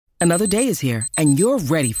Another day is here, and you're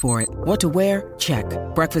ready for it. What to wear? Check.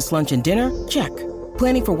 Breakfast, lunch, and dinner? Check.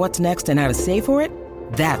 Planning for what's next and how to save for it?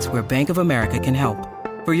 That's where Bank of America can help.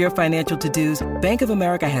 For your financial to-dos, Bank of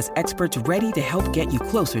America has experts ready to help get you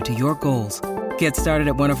closer to your goals. Get started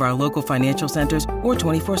at one of our local financial centers or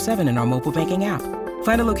 24/7 in our mobile banking app.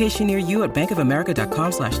 Find a location near you at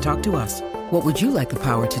bankofamerica.com/talktous. What would you like the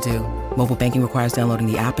power to do? Mobile banking requires downloading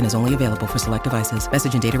the app and is only available for select devices.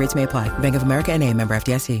 Message and data rates may apply. Bank of America N.A., member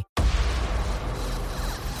FDIC.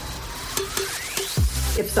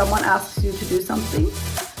 If someone asks you to do something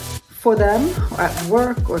for them, or at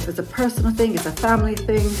work, or if it's a personal thing, it's a family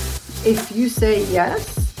thing, if you say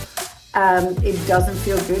yes, and it doesn't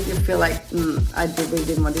feel good, you feel like, I really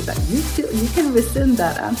didn't want to do that. You can rescind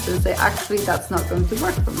that answer and say, actually, that's not going to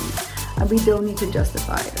work for me. And we don't need to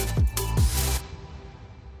justify it.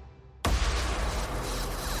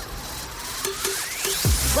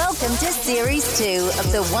 Welcome to Series 2 of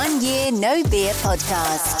the 1 Year No Beer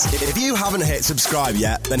podcast. If you haven't hit subscribe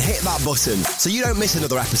yet, then hit that button so you don't miss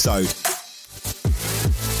another episode.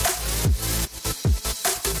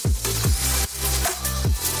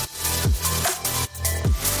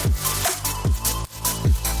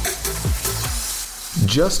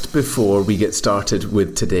 Just before we get started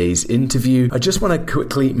with today's interview, I just want to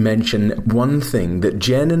quickly mention one thing that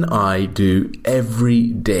Jen and I do every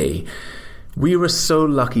day. We were so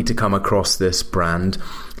lucky to come across this brand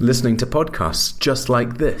listening to podcasts just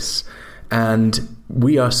like this, and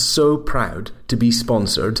we are so proud to be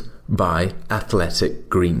sponsored by Athletic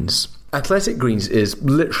Greens. Athletic Greens is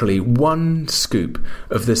literally one scoop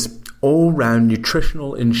of this all-round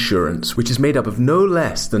nutritional insurance, which is made up of no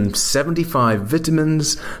less than 75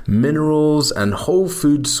 vitamins, minerals, and whole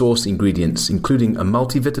food source ingredients, including a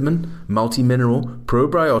multivitamin, multi-mineral,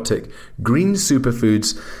 probiotic, green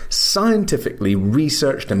superfoods, scientifically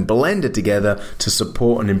researched and blended together to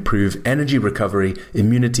support and improve energy recovery,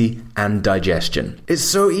 immunity, and digestion. It's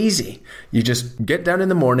so easy. You just get down in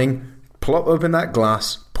the morning, plop open that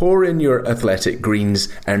glass, pour in your Athletic Greens,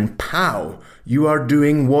 and pow! You are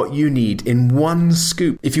doing what you need in one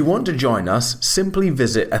scoop. If you want to join us, simply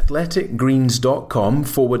visit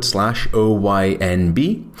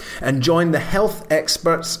athleticgreens.com/OYNB and join the health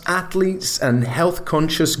experts, athletes, and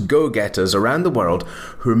health-conscious go-getters around the world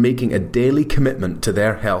who are making a daily commitment to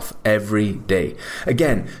their health every day.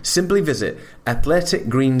 Again, simply visit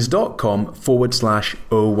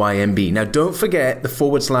athleticgreens.com/OYNB. Now, don't forget the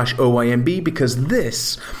 /OYNB, because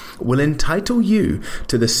this will entitle you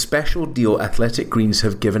to the special deal Athletic Greens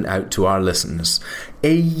have given out to our listeners.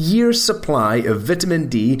 A year's supply of vitamin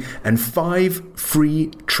D and 5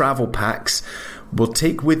 free travel packs will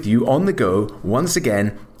take with you on the go. Once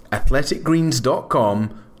again,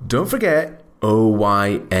 athleticgreens.com. Don't forget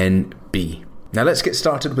OYNB. Now let's get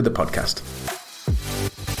started with the podcast.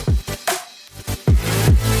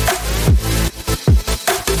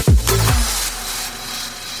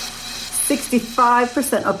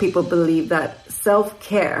 %65% of people believe that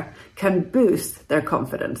self-care can boost their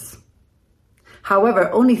confidence. However,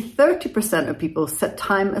 only 30% of people set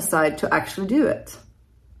time aside to actually do it.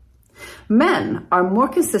 Men are more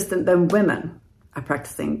consistent than women at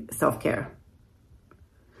practicing self-care.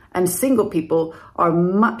 And single people are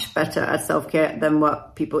much better at self-care than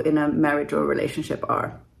what people in a marriage or relationship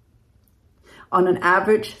are. On an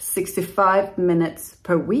average, 65 minutes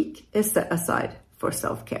per week is set aside for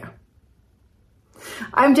self-care.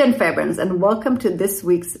 I'm Jen Fairburns, and welcome to this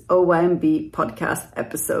week's OYNB podcast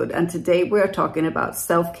episode. And today we are talking about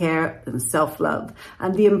self-care and self-love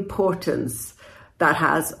and the importance that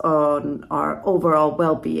has on our overall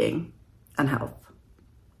well-being and health.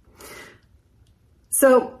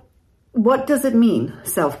 So, what does it mean,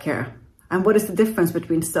 self-care? And what is the difference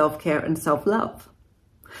between self-care and self-love?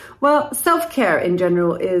 Well, self-care in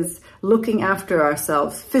general is looking after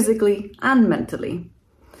ourselves physically and mentally.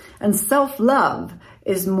 And self-love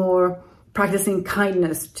is more practicing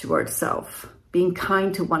kindness towards self, being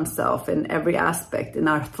kind to oneself in every aspect, in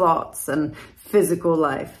our thoughts and physical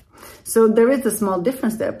life. So there is a small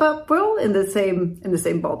difference there, but we're all in the same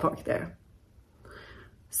ballpark there.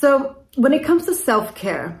 So when it comes to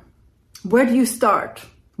self-care, where do you start?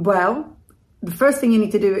 Well, the first thing you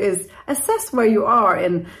need to do is assess where you are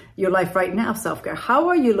in your life right now, self-care. How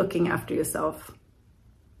are you looking after yourself?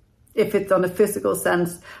 If it's on a physical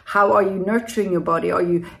sense, how are you nurturing your body? Are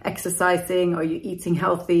you exercising? Are you eating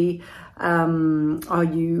healthy? Are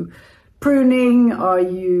you pruning? Are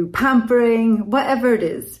you pampering? Whatever it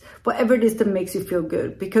is that makes you feel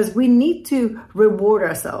good. Because we need to reward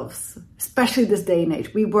ourselves, especially this day and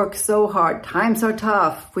age. We work so hard. Times are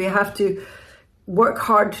tough. We have to work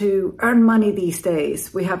hard to earn money these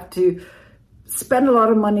days. We have to spend a lot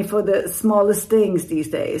of money for the smallest things these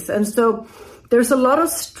days. And so there's a lot of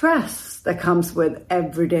stress that comes with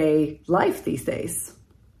everyday life these days.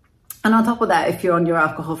 And on top of that, if you're on your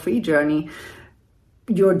alcohol-free journey,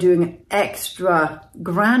 you're doing an extra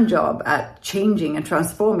grand job at changing and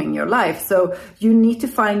transforming your life. So you need to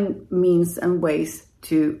find means and ways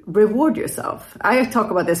to reward yourself. I talk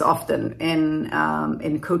about this often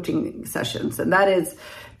in coaching sessions, and that is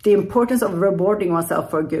the importance of rewarding oneself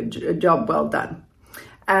for a good job well done.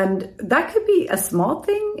 And that could be a small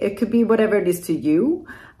thing. It could be whatever it is to you.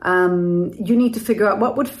 You need to figure out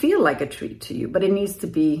what would feel like a treat to you, but it needs to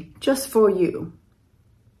be just for you.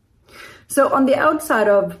 So on the outside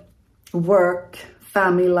of work,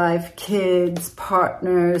 family life, kids,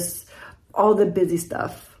 partners, all the busy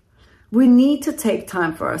stuff, we need to take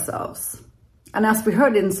time for ourselves. And as we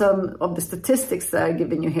heard in some of the statistics that I've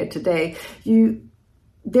given you here today,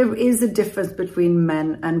 there is a difference between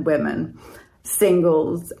men and women,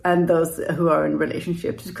 singles and those who are in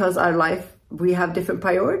relationships, because our life, we have different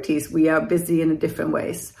priorities. We are busy in different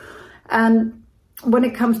ways. And when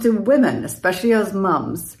it comes to women, especially as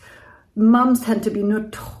mums tend to be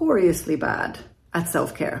notoriously bad at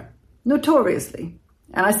self-care. Notoriously.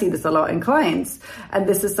 And I see this a lot in clients. And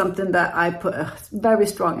this is something that I put a very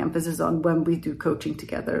strong emphasis on when we do coaching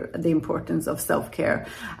together, the importance of self-care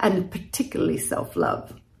and particularly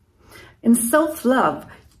self-love. In self-love,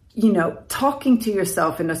 talking to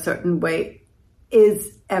yourself in a certain way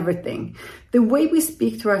is everything. The way we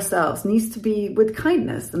speak to ourselves needs to be with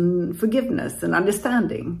kindness and forgiveness and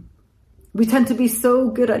understanding. We tend to be so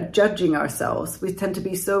good at judging ourselves. We tend to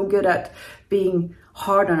be so good at being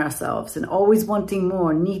hard on ourselves and always wanting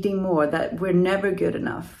more, needing more, that we're never good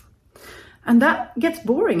enough. And that gets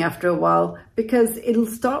boring after a while because it'll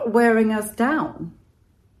start wearing us down.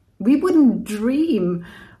 We wouldn't dream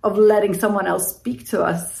of letting someone else speak to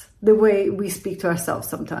us the way we speak to ourselves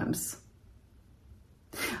sometimes.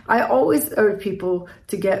 I always urge people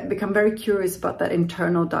to become very curious about that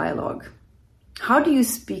internal dialogue. How do you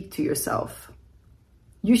speak to yourself?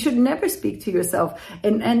 You should never speak to yourself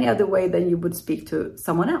in any other way than you would speak to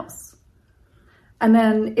someone else. And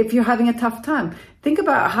then if you're having a tough time, think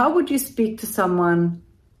about how would you speak to someone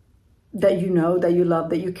that you know, that you love,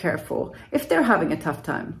 that you care for, if they're having a tough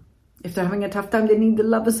time. If they're having a tough time, they need the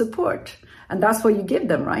love and support. And that's what you give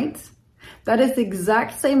them, right? That is the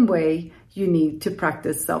exact same way you need to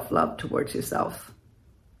practice self-love towards yourself.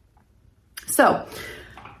 So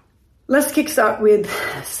let's kickstart with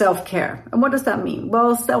self-care. And what does that mean?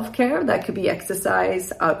 Well, self-care, that could be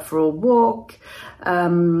exercise, out for a walk.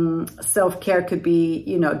 Self-care could be,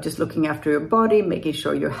 just looking after your body, making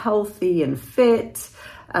sure you're healthy and fit,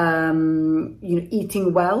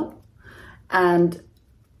 eating well. And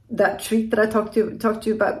that treat that I talked to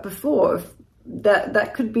you about before,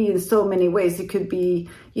 that could be in so many ways. It could be,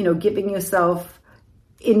 giving yourself,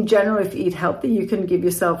 in general, if you eat healthy, you can give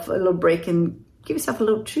yourself a little break and give yourself a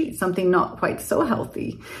little treat, something not quite so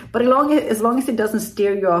healthy. But as long as it doesn't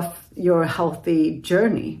steer you off your healthy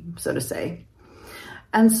journey, so to say.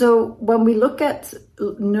 And so when we look at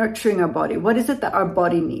nurturing our body, what is it that our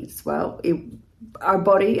body needs? Well, our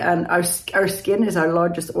body and our skin is our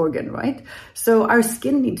largest organ, right? So our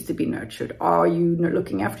skin needs to be nurtured. Are you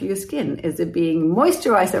looking after your skin? Is it being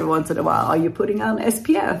moisturized every once in a while? Are you putting on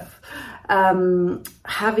SPF?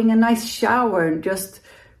 Having a nice shower and just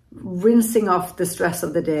rinsing off the stress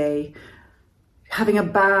of the day, having a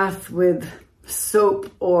bath with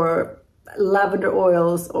soap or lavender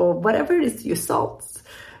oils or whatever it is, your salts.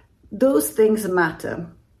 Those things matter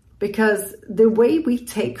because the way we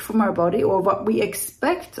take from our body or what we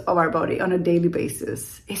expect of our body on a daily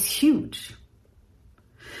basis is huge.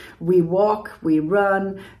 We walk, we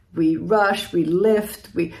run, we rush, we lift,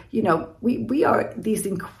 we are these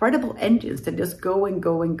incredible engines that just go and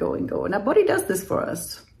go and go and go. And our body does this for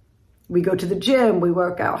us. We go to the gym, we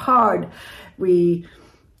work out hard, we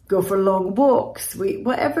go for long walks,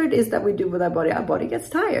 whatever it is that we do with our body gets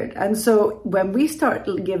tired. And so when we start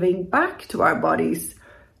giving back to our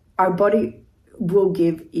body will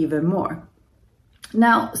give even more.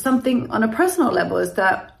 Now, something on a personal level is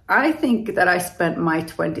that I think that I spent my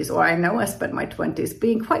 20s, or I know I spent my 20s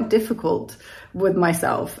being quite difficult with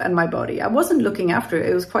myself and my body. I wasn't looking after it.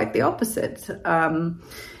 It was quite the opposite.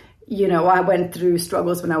 I went through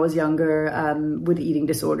struggles when I was younger with eating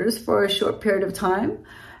disorders for a short period of time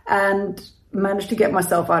and managed to get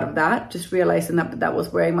myself out of that, just realizing that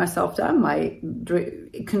was wearing myself down,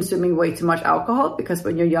 consuming way too much alcohol, because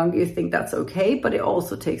when you're younger, you think that's okay, but it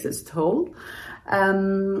also takes its toll.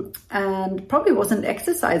 And probably wasn't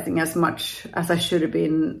exercising as much as I should have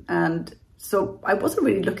been. And so I wasn't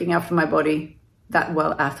really looking after my body that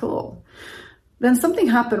well at all. Then something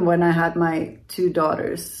happened when I had my 2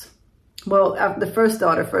 daughters. Well, the first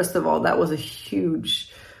daughter, first of all, that was a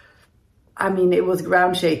huge, it was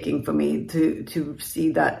ground shaking for me to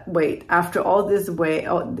see that, wait, after all this weight,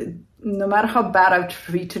 no matter how bad I've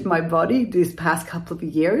treated my body these past couple of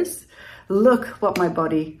years, look what my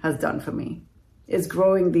body has done for me. It's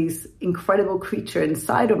growing these incredible creature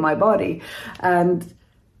inside of my body, and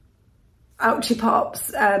out she pops,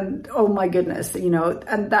 and oh my goodness,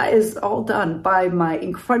 and that is all done by my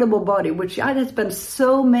incredible body, which I had spent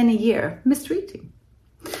so many years mistreating.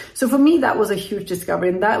 So for me, that was a huge discovery,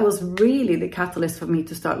 and that was really the catalyst for me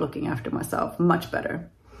to start looking after myself much better.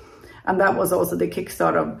 And that was also the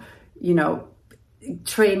kickstart of,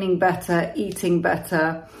 training better, eating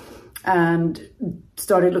better, and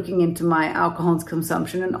started looking into my alcohol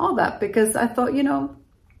consumption and all that, because I thought,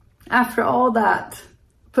 after all that,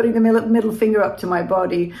 putting the middle finger up to my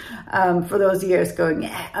body for those years, going,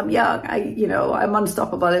 yeah, I'm young, I'm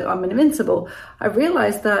unstoppable, I'm invincible, I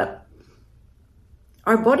realized that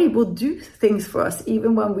our body will do things for us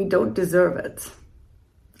even when we don't deserve it.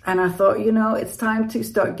 And I thought, it's time to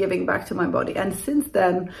start giving back to my body. And since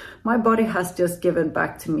then, my body has just given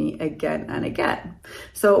back to me again and again.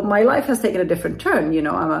 So my life has taken a different turn.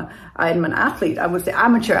 I'm an athlete. I would say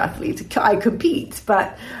amateur athlete. I compete,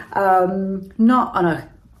 but not on a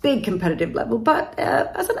big competitive level, but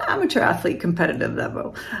as an amateur athlete competitive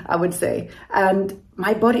level, I would say. And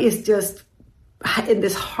my body is just in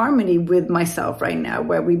this harmony with myself right now,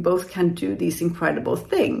 where we both can do these incredible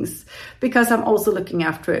things, because I'm also looking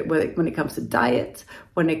after it when it comes to diet,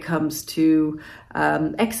 when it comes to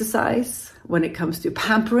exercise, when it comes to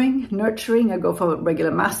pampering, nurturing. I go for regular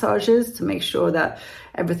massages to make sure that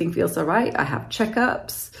everything feels all right. I have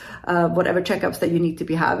checkups, whatever checkups that you need to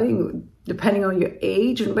be having, depending on your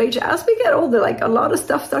age and range. As we get older, a lot of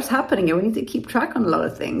stuff starts happening, and we need to keep track on a lot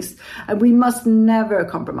of things. And we must never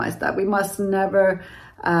compromise that. We must never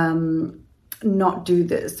not do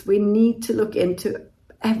this. We need to look into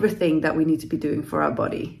everything that we need to be doing for our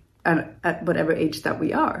body, and at whatever age that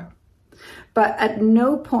we are. But at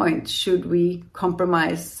no point should we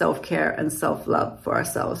compromise self-care and self-love for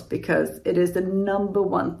ourselves, because it is the number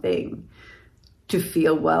one thing to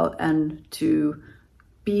feel well and to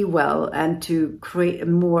be well and to create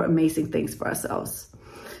more amazing things for ourselves.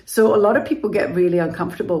 So a lot of people get really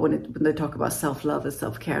uncomfortable when they talk about self-love and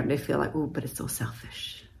self-care, and they feel like, oh, but it's so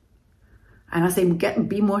selfish. And I say,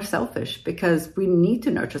 be more selfish, because we need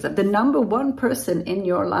to nurture ourselves. The number one person in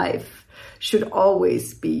your life should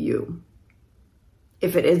always be you.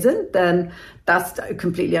 If it isn't, then that's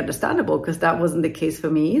completely understandable, because that wasn't the case for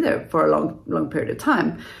me either for a long period of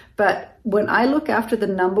time. But when I look after the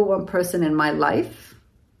number one person in my life,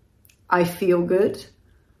 I feel good.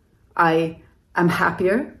 I am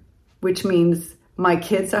happier, which means my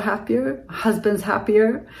kids are happier, husband's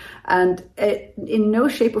happier, and it in no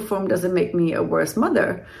shape or form does it make me a worse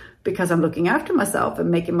mother because I'm looking after myself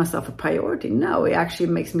and making myself a priority. No, it actually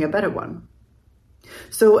makes me a better one.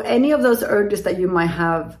 So any of those urges that you might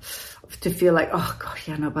have to feel like, oh gosh,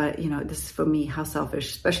 yeah, no, but this is for me, how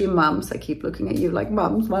selfish, especially moms. I keep looking at you like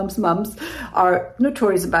moms are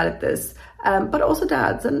notorious about it, this, but also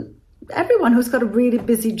dads and everyone who's got a really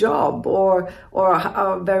busy job or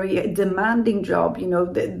a very demanding job.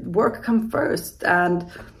 The work comes first, and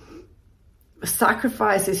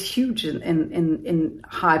sacrifice is huge in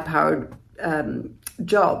high-powered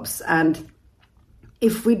jobs. And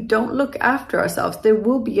if we don't look after ourselves, there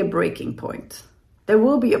will be a breaking point. There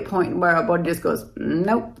will be a point where our body just goes,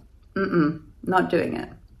 nope, not doing it.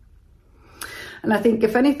 And I think,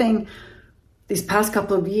 if anything, these past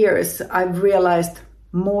couple of years, I've realized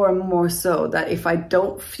more and more so that if I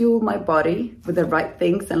don't fuel my body with the right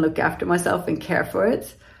things and look after myself and care for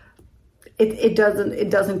it, it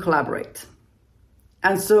doesn't collaborate.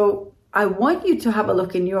 And so I want you to have a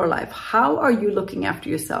look in your life. How are you looking after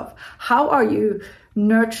yourself? How are you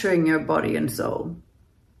nurturing your body and soul?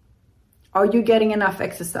 Are you getting enough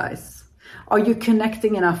exercise? Are you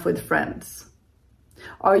connecting enough with friends?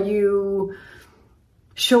 Are you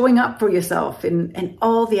showing up for yourself in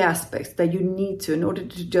all the aspects that you need to in order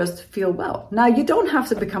to just feel well? Now, you don't have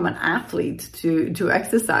to become an athlete to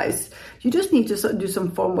exercise. You just need to do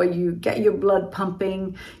some form where you get your blood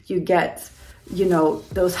pumping, you get,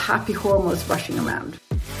 those happy hormones rushing around.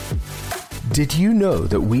 Did you know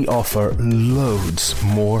that we offer loads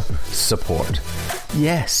more support?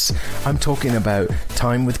 Yes, I'm talking about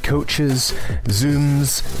time with coaches,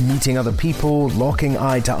 Zooms, meeting other people, locking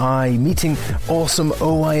eye to eye, meeting awesome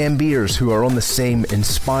OIMBers who are on the same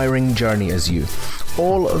inspiring journey as you.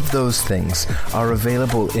 All of those things are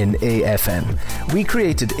available in AFM. We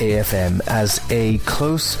created AFM as a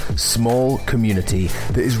close, small community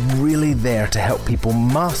that is really there to help people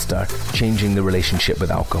master changing the relationship with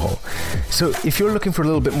alcohol. So if you're looking for a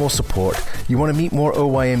little bit more support, you want to meet more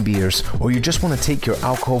OIMBers, or you just want to take your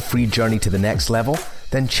alcohol-free journey to the next level,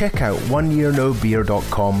 then check out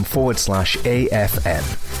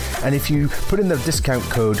oneyearnobeer.com/AFM. And if you put in the discount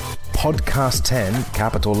code podcast10,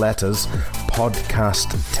 capital letters,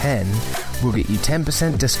 podcast10, we'll get you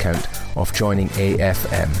 10% discount off joining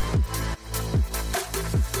AFM.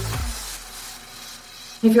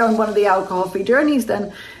 If you're on one of the alcohol-free journeys,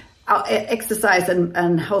 then exercise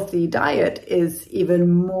and healthy diet is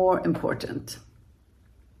even more important.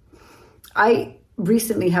 I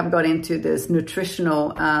recently have got into this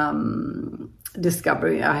nutritional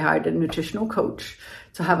discovery. I hired a nutritional coach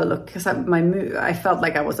to have a look, because I felt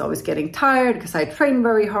like I was always getting tired because I trained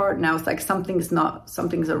very hard, and I was like, something's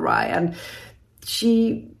awry. And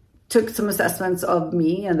she took some assessments of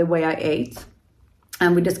me and the way I ate,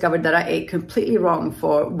 and we discovered that I ate completely wrong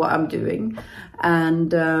for what I'm doing.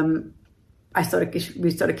 And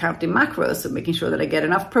we started counting macros, so making sure that I get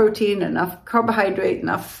enough protein, enough carbohydrate,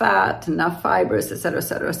 enough fat, enough fibers,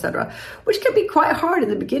 etc., which can be quite hard in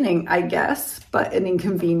the beginning, I guess, but an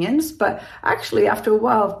inconvenience. But actually, after a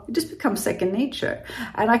while, it just becomes second nature.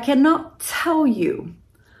 And I cannot tell you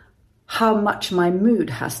how much my mood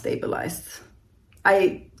has stabilized.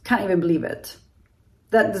 I can't even believe it.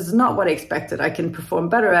 That is not what I expected. I can perform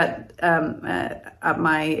better at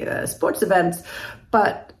my sports events,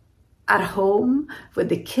 but at home with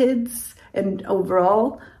the kids and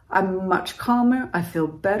overall, I'm much calmer. I feel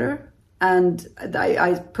better. And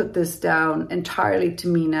I put this down entirely to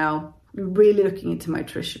me now, really looking into my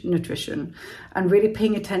nutrition and really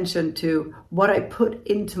paying attention to what I put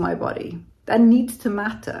into my body. That needs to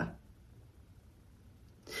matter.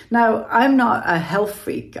 Now, I'm not a health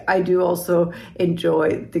freak. I do also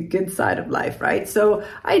enjoy the good side of life, right? So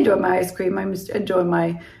I enjoy my ice cream. I enjoy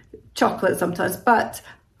my chocolate sometimes, but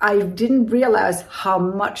I didn't realize how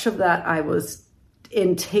much of that I was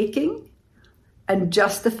intaking and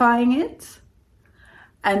justifying it.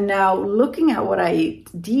 And now looking at what I eat,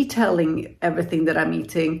 detailing everything that I'm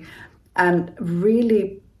eating, and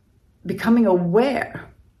really becoming aware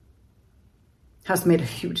has made a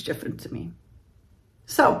huge difference to me.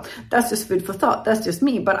 So that's just food for thought. That's just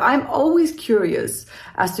me. But I'm always curious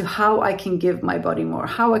as to how I can give my body more,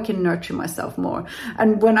 how I can nurture myself more.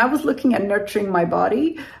 And when I was looking at nurturing my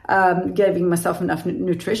body, giving myself enough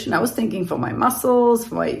nutrition, I was thinking for my muscles,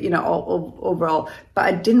 for my, overall. But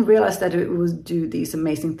I didn't realize that it would do these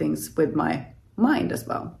amazing things with my mind as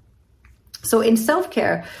well. So in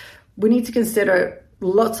self-care, we need to consider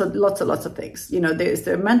lots of things. There's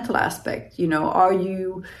the mental aspect.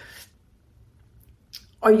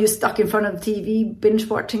 Are you stuck in front of the TV, binge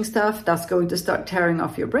watching stuff? That's going to start tearing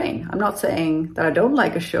off your brain. I'm not saying that I don't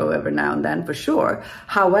like a show every now and then, for sure.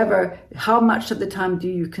 However, how much of the time do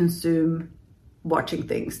you consume watching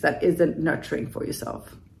things that isn't nurturing for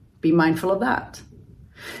yourself? Be mindful of that.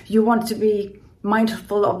 You want to be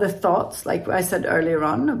mindful of the thoughts, like I said earlier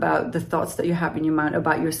on, about the thoughts that you have in your mind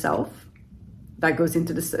about yourself. That goes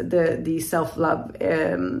into the self-love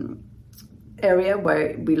area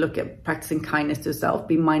where we look at practicing kindness to self,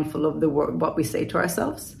 be mindful of what we say to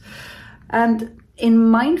ourselves. And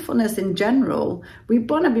in mindfulness in general, we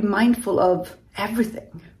want to be mindful of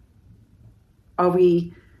everything. Are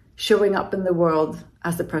we showing up in the world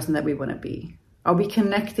as the person that we want to be? Are we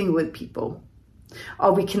connecting with people?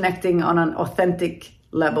 Are we connecting on an authentic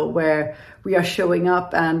level where we are showing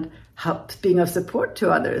up and being of support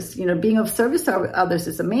to others? Being of service to others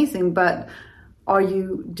is amazing, but are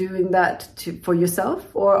you doing that for yourself,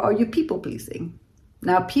 or are you people-pleasing?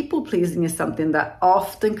 Now, people-pleasing is something that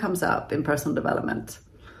often comes up in personal development.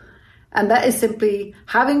 And that is simply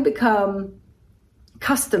having become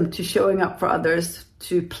accustomed to showing up for others,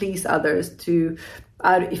 to please others, to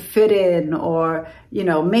fit in, or,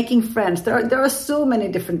 making friends. There are so many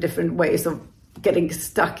different ways of getting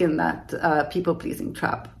stuck in that people-pleasing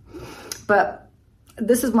trap. But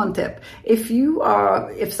this is one tip. If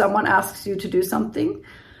someone asks you to do something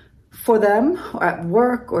for them, or at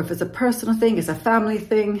work, or if it's a personal thing, it's a family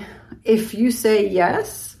thing, if you say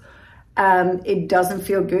yes and it doesn't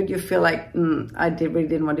feel good, you feel like, I really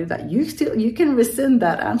didn't want to do that, you can rescind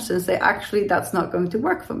that answer and say, actually, that's not going to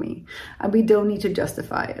work for me. And we don't need to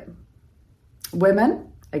justify it.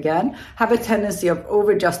 Women, again, have a tendency of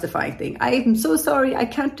over-justifying things. I'm so sorry, I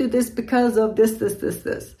can't do this because of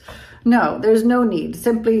this. No, there's no need.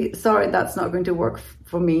 Simply, sorry, that's not going to work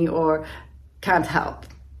for me, or can't help.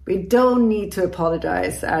 We don't need to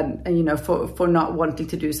apologize and for not wanting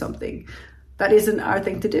to do something. That isn't our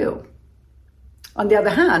thing to do. On the other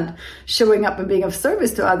hand, showing up and being of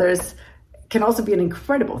service to others can also be an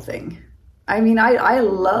incredible thing. I mean, I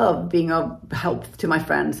love being of help to my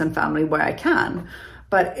friends and family where I can,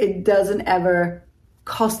 but it doesn't ever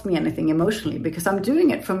cost me anything emotionally because I'm doing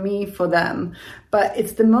it for me, for them. But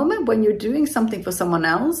it's the moment when you're doing something for someone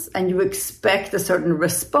else and you expect a certain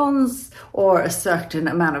response or a certain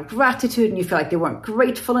amount of gratitude and you feel like they weren't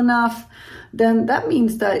grateful enough, then that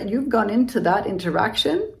means that you've gone into that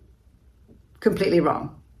interaction completely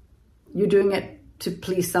wrong. You're doing it to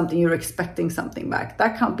please something, you're expecting something back.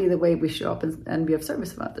 That can't be the way we show up and be of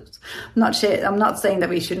service for others. I'm not saying that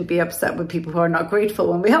we shouldn't be upset with people who are not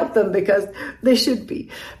grateful when we help them, because they should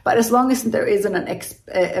be. But as long as there isn't an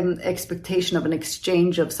expectation of an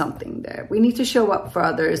exchange of something there, we need to show up for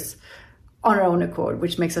others on our own accord,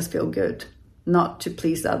 which makes us feel good, not to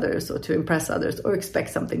please others or to impress others or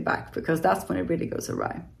expect something back, because that's when it really goes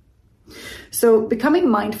awry. So becoming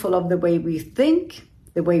mindful of the way we think,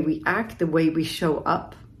 the way we act, the way we show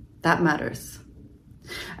up, that matters.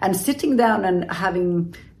 And sitting down and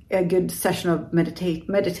having a good session of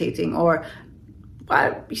meditating, or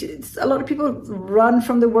a lot of people run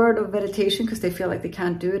from the word of meditation because they feel like they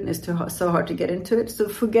can't do it and it's so hard to get into it. So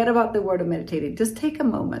forget about the word of meditating. Just take a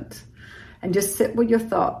moment and just sit with your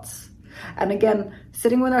thoughts. And again,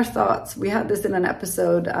 sitting with our thoughts, we had this in an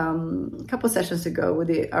episode a couple of sessions ago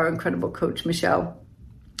with our incredible coach, Michelle.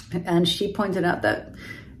 And she pointed out that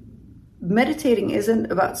meditating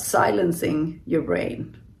isn't about silencing your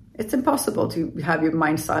brain. It's impossible to have your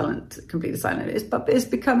mind completely silent. It's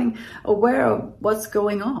becoming aware of what's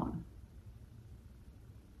going on.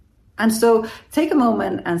 And so take a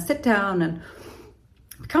moment and sit down and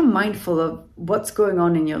become mindful of what's going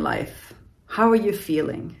on in your life. How are you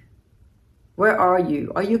feeling? Where are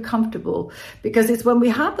you? Are you comfortable? Because it's when we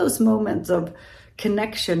have those moments of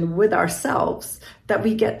connection with ourselves that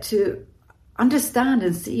we get to understand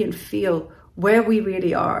and see and feel where we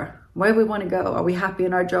really are, where we want to go. Are we happy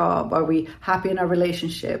in our job? Are we happy in our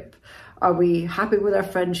relationship? Are we happy with our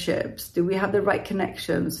friendships? Do we have the right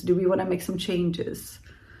connections? Do we want to make some changes?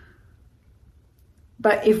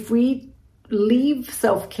 But if we leave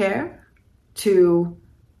self-care to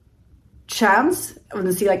chance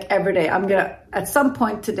and see, like, every day, at some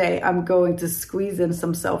point today, I'm going to squeeze in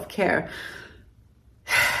some self-care.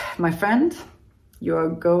 My friend, you're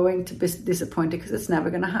going to be disappointed because it's never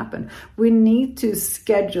going to happen. We need to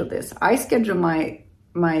schedule this. I schedule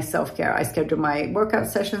my self-care. I schedule my workout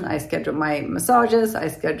session. I schedule my massages. I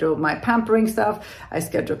schedule my pampering stuff.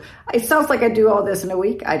 It sounds like I do all this in a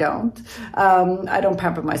week. I don't. I don't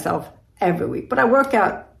pamper myself every week, but I work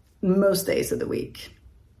out most days of the week.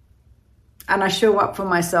 And I show up for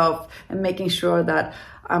myself and making sure that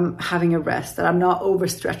I'm having a rest, that I'm not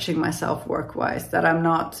overstretching myself work-wise, that I'm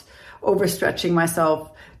not overstretching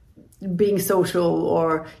myself being social,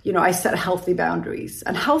 or, I set healthy boundaries.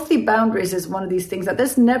 And healthy boundaries is one of these things that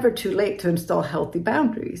there's never too late to install healthy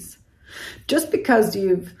boundaries. Just because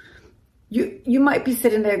you might be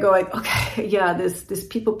sitting there going, okay, yeah, this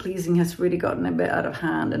people pleasing has really gotten a bit out of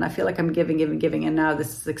hand, and I feel like I'm giving, and now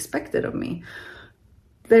this is expected of me.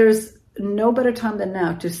 There's no better time than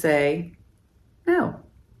now to say,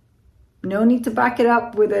 no need to back it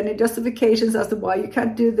up with any justifications as to why you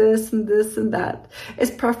can't do this and this and that.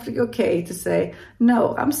 It's perfectly okay to say,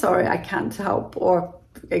 no, I'm sorry, I can't help. Or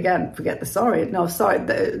again, forget the sorry. No, sorry.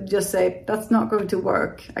 Just say, that's not going to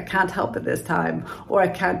work. I can't help at this time, or I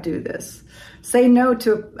can't do this. Say no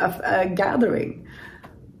to a gathering.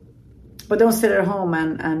 But don't sit at home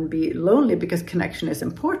and be lonely, because connection is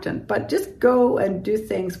important. But just go and do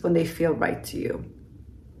things when they feel right to you.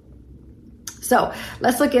 So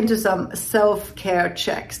let's look into some self-care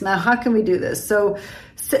checks. Now, how can we do this? So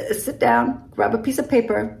sit down, grab a piece of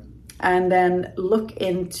paper, and then look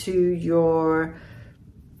into your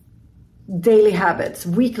daily habits,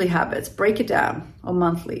 weekly habits. Break it down, or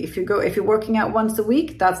monthly. If you're working out once a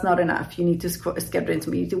week, that's not enough. You need to schedule into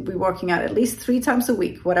me. You need to be working out at least 3 times a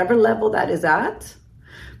week, whatever level that is at.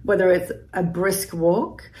 Whether it's a brisk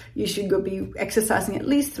walk, you should go be exercising at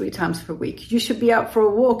least 3 times per week. You should be out for a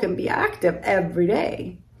walk and be active every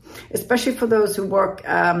day. Especially for those who work,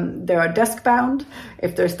 they are desk bound,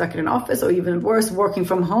 if they're stuck in an office, or even worse, working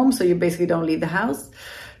from home, so you basically don't leave the house.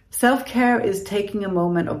 Self-care is taking a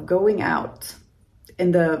moment of going out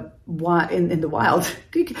in the wild.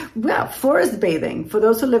 Well, forest bathing. For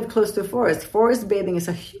those who live close to a forest bathing is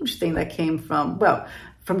a huge thing that came from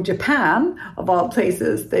Japan, of all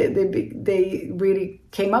places. They really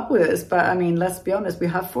came up with this. But I mean, let's be honest, we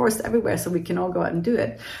have forests everywhere, so we can all go out and do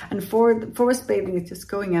it. And forest bathing is just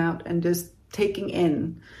going out and just taking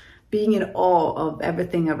in, being in awe of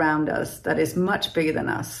everything around us that is much bigger than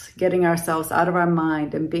us, getting ourselves out of our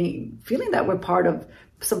mind and feeling that we're part of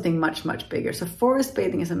something much, much bigger. So forest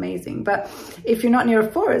bathing is amazing. But if you're not near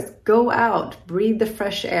a forest, go out, breathe the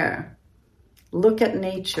fresh air, look at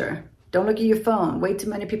nature. Don't look at your phone. Way too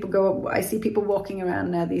many people go. I see people walking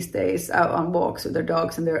around now these days out on walks with their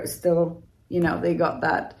dogs, and they're still, they got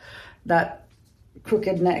that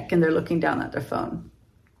crooked neck and they're looking down at their phone.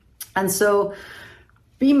 And so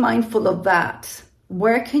be mindful of that.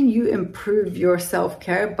 Where can you improve your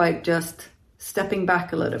self-care by just stepping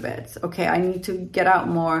back a little bit? Okay, I need to get out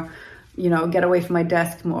more, get away from my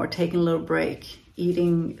desk more, taking a little break,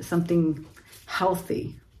 eating something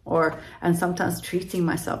healthy, and sometimes treating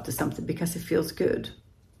myself to something because it feels good.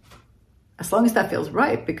 As long as that feels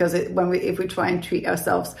right, because if we try and treat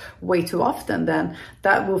ourselves way too often, then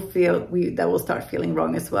that will start feeling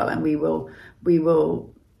wrong as well, and we will,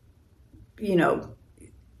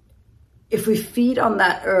 if we feed on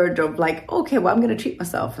that urge of like, okay, well, I'm going to treat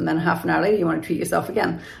myself, and then half an hour later you want to treat yourself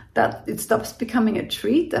again, that it stops becoming a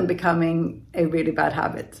treat and becoming a really bad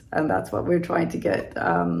habit. And that's what we're trying to get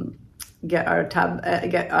our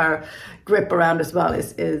grip around as well,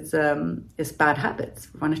 is bad habits.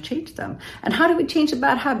 We want to change them. And how do we change a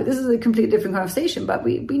bad habit? This is a completely different conversation, but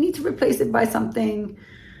we need to replace it by something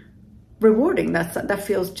rewarding that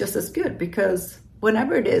feels just as good, because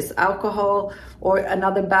whenever it is alcohol or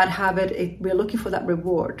another bad habit, we're looking for that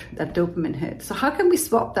reward, that dopamine hit. So how can we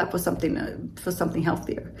swap that for something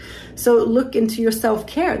healthier? So look into your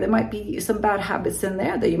self-care. There might be some bad habits in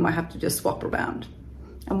there that you might have to just swap around.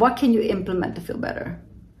 And what can you implement to feel better?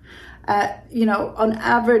 On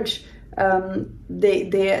average,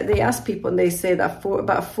 they ask people, and they say that for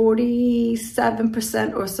about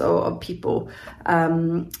 47% or so of people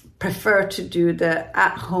prefer to do the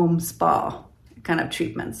at-home spa kind of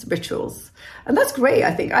treatments, rituals. And that's great.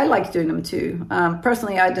 I think I like doing them too.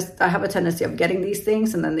 Personally, I have a tendency of getting these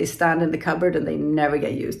things and then they stand in the cupboard and they never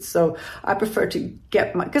get used. So I prefer to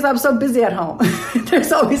because I'm so busy at home,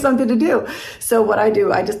 there's always something to do. So what I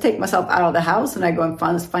do, I just take myself out of the house and I go and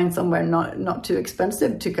find somewhere not too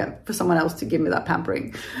expensive for someone else to give me that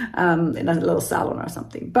pampering in a little salon or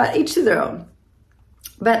something. But each to their own.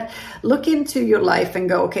 But look into your life and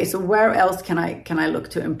go, okay, so where else can I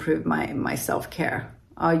look to improve my self-care?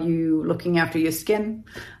 Are you looking after your skin?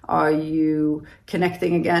 Are you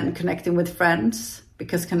connecting with friends?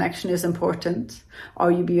 Because connection is important.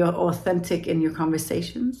 Are you being authentic in your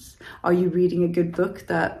conversations? Are you reading a good book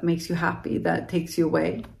that makes you happy, that takes you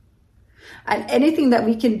away? And anything that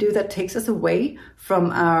we can do that takes us away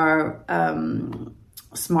from our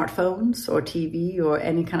smartphones or TV or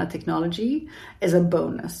any kind of technology is a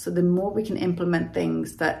bonus. So the more we can implement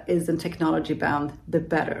things that isn't technology bound, the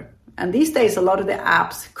better. And these days, a lot of the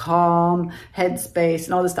apps, Calm, Headspace,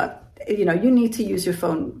 and all this stuff, you need to use your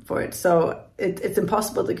phone for it. So it's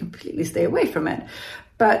impossible to completely stay away from it.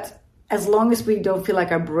 But as long as we don't feel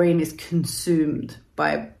like our brain is consumed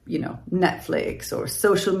by, Netflix or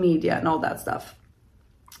social media and all that stuff.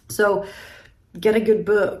 So get a good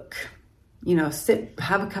book. Sit,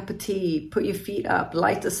 have a cup of tea, put your feet up,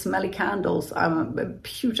 light the smelly candles. I'm a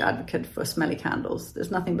huge advocate for smelly candles. There's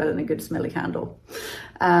nothing better than a good smelly candle.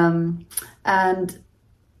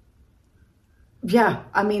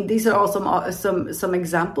 These are all some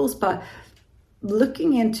examples, but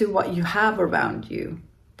looking into what you have around you,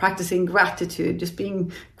 practicing gratitude, just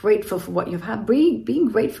being grateful for what you've had, being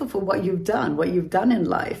grateful for what you've done in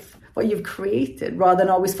life, what you've created, rather than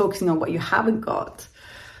always focusing on what you haven't got.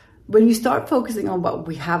 When you start focusing on what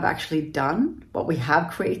we have actually done, what we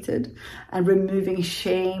have created, and removing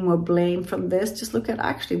shame or blame from this, just look at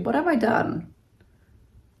actually, what have I done?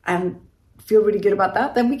 And feel really good about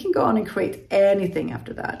that, then we can go on and create anything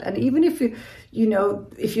after that. And even if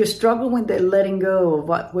if you're struggling with the letting go of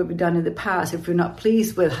what we've done in the past, if you're not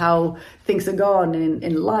pleased with how things have gone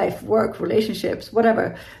in life, work, relationships,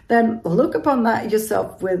 whatever, then look upon that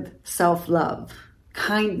yourself with self-love,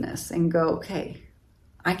 kindness, and go, okay,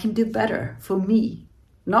 I can do better for me,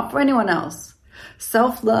 not for anyone else.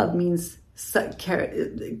 Self-love means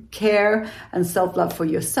care and self-love for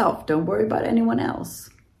yourself. Don't worry about anyone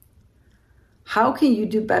else. How can you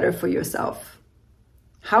do better for yourself?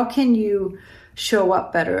 How can you show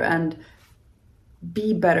up better and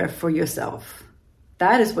be better for yourself?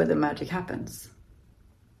 That is where the magic happens.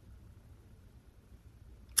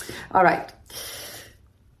 All right.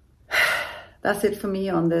 That's it for me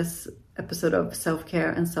on this episode of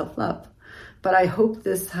self-care and self-love. But I hope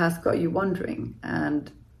this has got you wondering,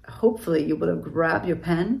 and hopefully you will have grabbed your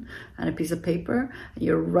pen and a piece of paper and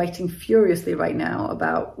you're writing furiously right now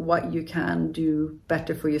about what you can do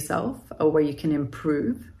better for yourself or where you can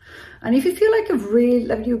improve. And if you feel like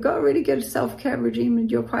you've got a really good self-care regime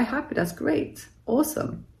and you're quite happy, that's great.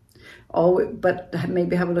 Awesome. But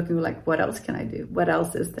maybe have a look and like, what else can I do? What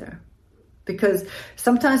else is there? Because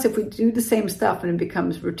sometimes if we do the same stuff and it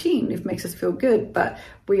becomes routine, it makes us feel good. But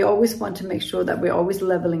we always want to make sure that we're always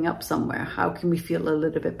leveling up somewhere. How can we feel a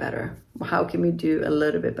little bit better? How can we do a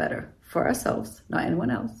little bit better for ourselves, not anyone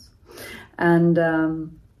else? And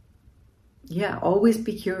always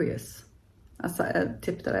be curious. That's a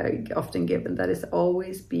tip that I often give, and that is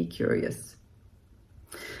always be curious.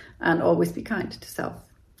 And always be kind to self.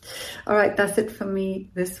 All right, that's it for me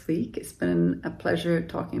this week. It's been a pleasure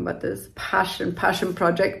talking about this passion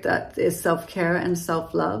project that is self-care and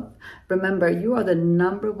self-love. Remember, you are the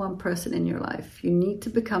number one person in your life. You need to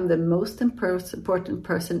become the most important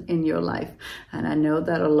person in your life. And I know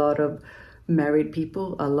that a lot of married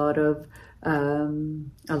people, a lot of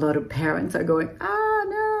parents are going,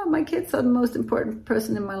 no, my kids are the most important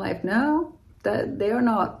person in my life. No, that they are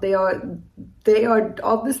not. They are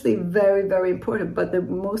obviously very, very important, but the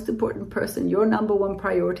most important person, your number one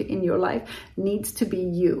priority in your life, needs to be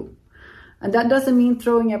you. And that doesn't mean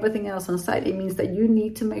throwing everything else on the side. It means that you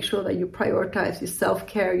need to make sure that you prioritize your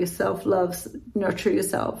self-care, your self-love, nurture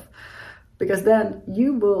yourself, because then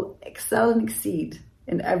you will excel and exceed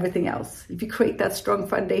in everything else. If you create that strong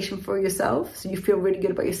foundation for yourself, so you feel really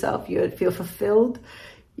good about yourself, you feel fulfilled,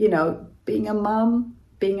 being a mom,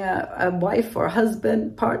 being a wife or a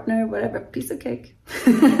husband, partner, whatever, piece of cake.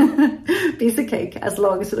 Piece of cake, as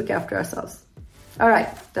long as we look after ourselves. All right,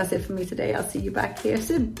 that's it for me today. I'll see you back here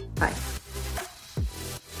soon. Bye.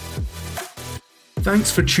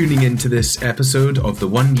 Thanks for tuning in to this episode of the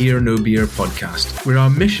 1 Year No Beer podcast, where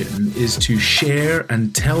our mission is to share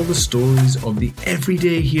and tell the stories of the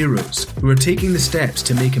everyday heroes who are taking the steps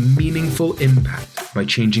to make a meaningful impact by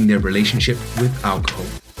changing their relationship with alcohol.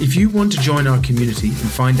 If you want to join our community and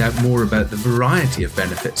find out more about the variety of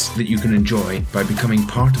benefits that you can enjoy by becoming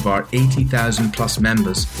part of our 80,000 plus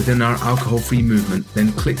members within our alcohol-free movement,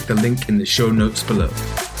 then click the link in the show notes below.